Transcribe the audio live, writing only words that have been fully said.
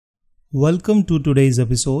Welcome to today's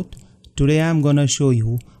episode. Today I'm gonna show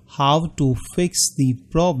you how to fix the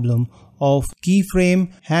problem of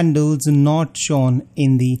keyframe handles not shown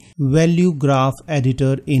in the value graph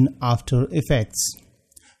editor in After Effects.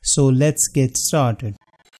 So let's get started.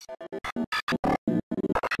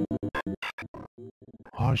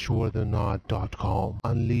 Harshvardhanart.com.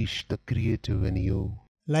 Unleash the creative in you.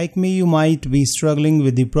 Like me, you might be struggling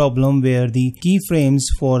with the problem where the keyframes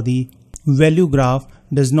for the value graph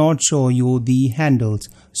does not show you the handles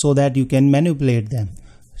so that you can manipulate them.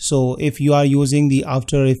 So if you are using the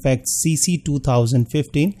After Effects CC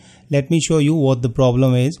 2015, let me show you what the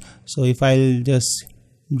problem is. So if I'll just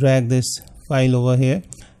drag this file over here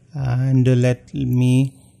and let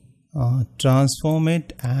me transform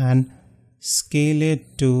it and scale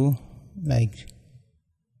it to like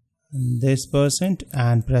this %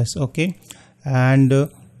 and press OK.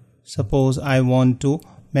 And suppose I want to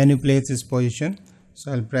manipulate this position,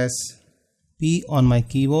 so I'll press P on my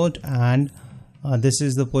keyboard, and this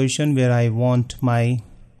is the position where I want my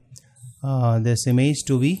this image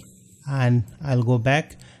to be, and I'll go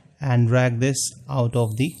back and drag this out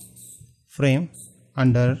of the frame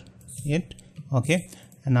under it. Okay,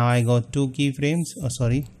 and now I got two keyframes,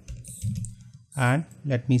 and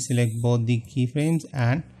let me select both the keyframes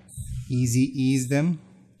and ease them.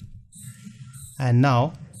 And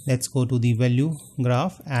now let's go to the value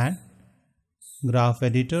graph and graph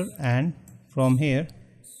editor, and from here,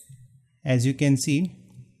 as you can see,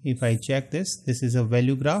 if I check this is a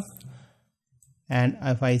value graph, and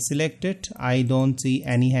if I select it, I don't see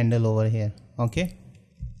any handle over here. Okay,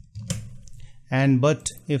 but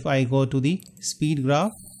if I go to the speed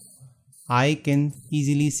graph, I can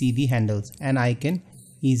easily see the handles and I can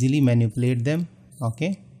easily manipulate them.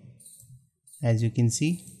 Okay, as you can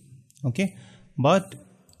see. Okay, but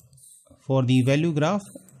for the value graph,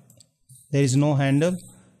 there is no handle.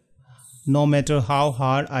 No matter how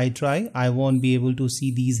hard I try, I won't be able to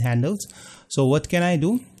see these handles. So what can I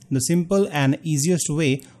do? The simple and easiest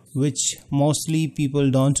way, which mostly people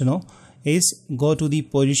don't know, is go to the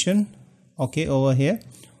position, okay, over here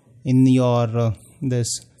in your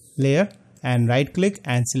this layer, and right click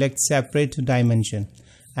and select separate dimension.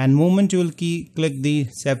 And moment you will click the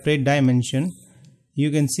separate dimension,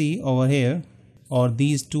 you can see over here, or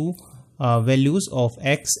these two values of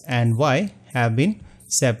X and Y have been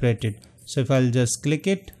separated. So if I'll just click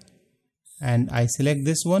it and I select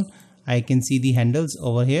this one, I can see the handles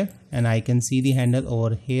over here and I can see the handle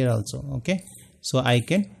over here also. Okay, so I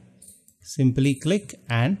can simply click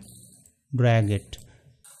and drag it.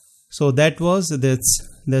 So that was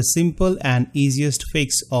the simple and easiest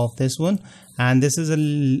fix of this one, and this is a,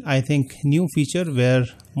 I think, new feature where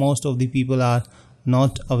most of the people are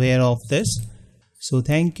not aware of this. So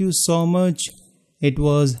thank you so much. It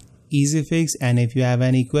was easy fix, and if you have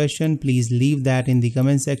any question, please leave that in the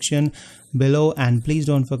comment section below, and please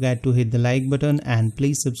don't forget to hit the like button, and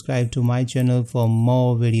please subscribe to my channel for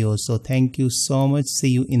more videos. So thank you so much. See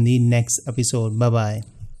you in the next episode. Bye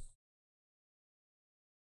bye.